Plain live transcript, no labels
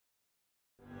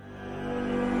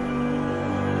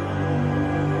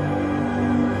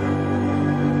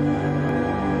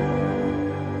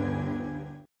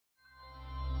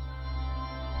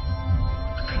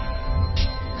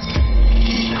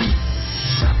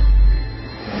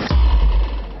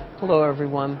Hello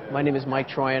everyone, my name is Mike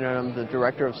Troyan and I'm the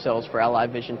Director of Sales for AIA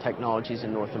Vision Technologies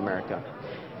in North America.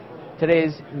 Today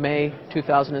is May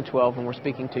 2012 and we're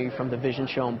speaking to you from the Vision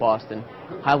Show in Boston,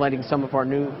 highlighting some of our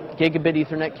new Gigabit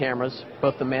Ethernet cameras,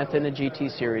 both the Manta and the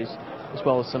GT series, as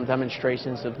well as some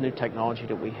demonstrations of new technology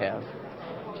that we have.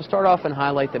 To start off and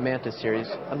highlight the Manta series,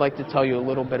 I'd like to tell you a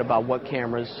little bit about what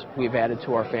cameras we've added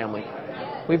to our family.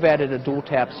 We've added a dual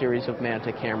tap series of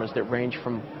Manta cameras that range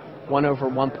from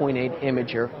 1/1.8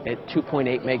 imager at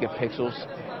 2.8 megapixels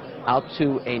out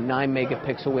to a 9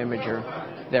 megapixel imager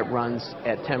that runs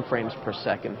at 10 frames per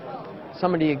second.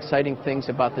 Some of the exciting things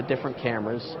about the different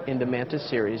cameras in the Manta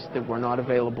series that were not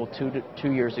available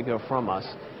two years ago from us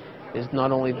is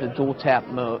not only the dual tap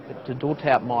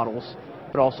models,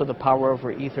 but also the power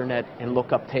over Ethernet and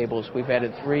lookup tables. We've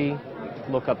added 3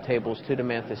 lookup tables to the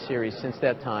Manta series since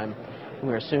that time.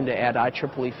 We are soon to add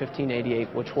IEEE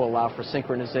 1588, which will allow for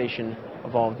synchronization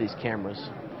of all of these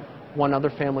cameras. One other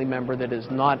family member that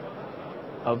is not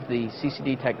of the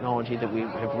CCD technology that we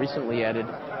have recently added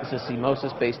is a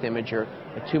CMOSIS-based imager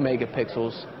at 2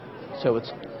 megapixels, so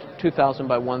it's 2000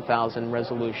 by 1000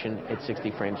 resolution at 60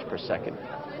 frames per second.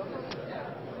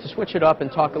 To switch it up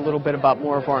and talk a little bit about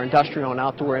more of our industrial and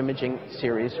outdoor imaging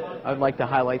series, I'd like to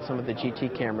highlight some of the GT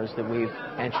cameras that we've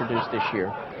introduced this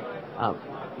year.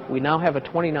 We now have a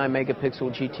 29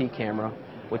 megapixel GT camera,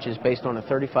 which is based on a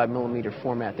 35 millimeter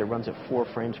format that runs at 4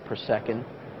 frames per second,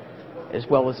 as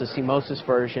well as a CMOSIS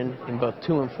version in both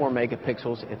 2 and 4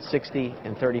 megapixels at 60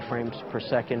 and 30 frames per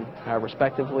second,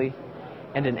 respectively,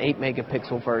 and an 8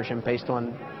 megapixel version based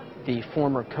on the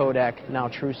former Kodak, now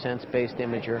TrueSense based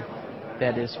imager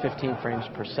that is 15 frames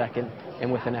per second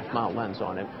and with an F-mount lens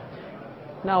on it.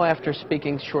 Now, after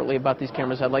speaking shortly about these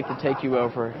cameras, I'd like to take you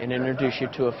over and introduce you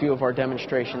to a few of our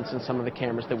demonstrations and some of the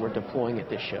cameras that we're deploying at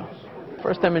this show.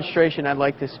 First demonstration I'd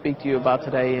like to speak to you about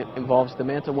today involves the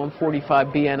Manta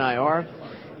 145B NIR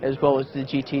as well as the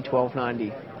GT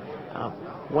 1290.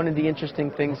 One of the interesting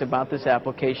things about this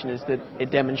application is that it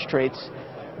demonstrates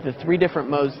the 3 different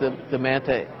modes that the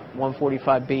Manta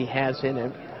 145B has in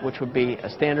it, which would be a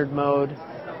standard mode,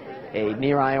 a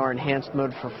near-IR enhanced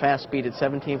mode for fast speed at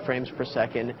 17 frames per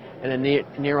second, and a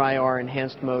near-IR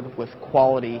enhanced mode with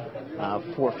quality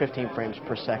for 15 frames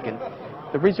per second.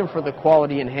 The reason for the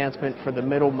quality enhancement for the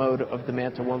middle mode of the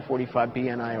Manta 145B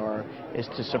NIR is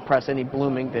to suppress any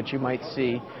blooming that you might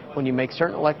see when you make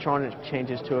certain electronic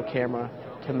changes to a camera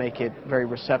to make it very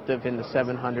receptive in the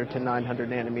 700 to 900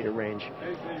 nanometer range.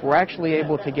 We're actually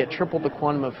able to get triple the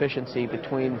quantum efficiency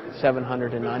between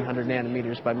 700 and 900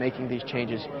 nanometers by making these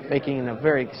changes, making it a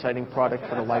very exciting product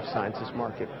for the life sciences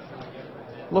market.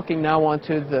 Looking now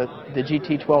onto the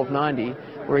GT 1290,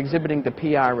 we're exhibiting the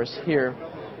P-Iris here,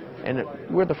 and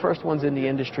we're the first ones in the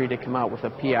industry to come out with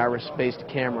a P-Iris based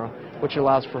camera, which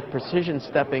allows for precision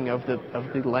stepping of the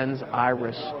lens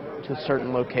iris to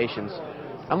certain locations.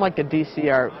 Unlike a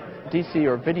DC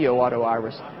or video auto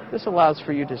iris, this allows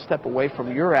for you to step away from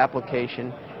your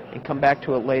application and come back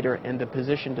to it later, and the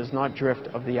position does not drift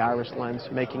of the iris lens,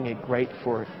 making it great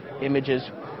for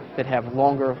images that have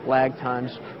longer lag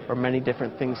times or many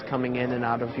different things coming in and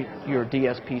out of your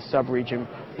DSP subregion.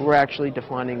 We're actually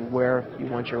defining where you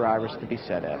want your iris to be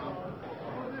set at.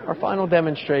 Our final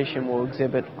demonstration will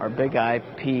exhibit our Big Eye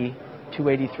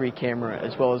P283 camera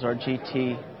as well as our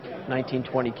GT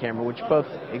 1920 camera, which both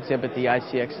exhibit the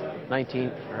ICX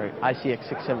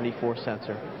 674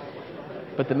 sensor.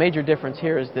 But the major difference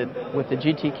here is that with the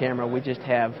GT camera, we just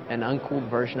have an uncooled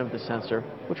version of the sensor,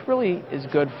 which really is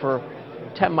good for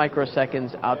 10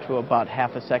 microseconds out to about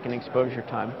half a second exposure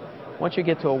time. Once you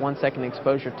get to a 1 second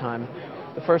exposure time,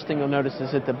 the first thing you'll notice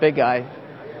is that the Big Eye,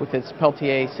 with its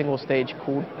Peltier single-stage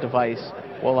cooled device,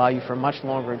 will allow you for much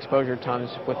longer exposure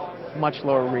times with much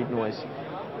lower read noise.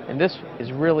 And this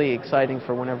is really exciting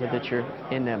for whenever that you're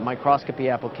in a microscopy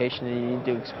application and you need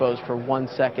to expose for 1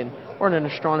 second, or in an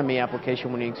astronomy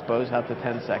application when you expose out to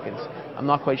 10 seconds. I'm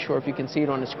not quite sure if you can see it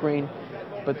on the screen,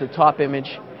 but the top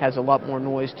image has a lot more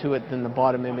noise to it than the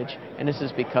bottom image, and this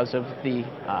is because of the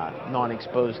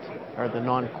non-exposed or the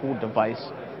non-cooled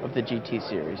device of the GT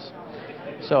series.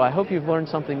 So I hope you've learned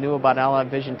something new about AIA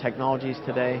Vision Technologies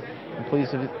today, and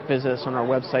please visit us on our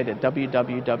website at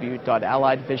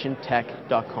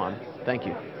www.alliedvisiontech.com. Thank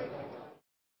you.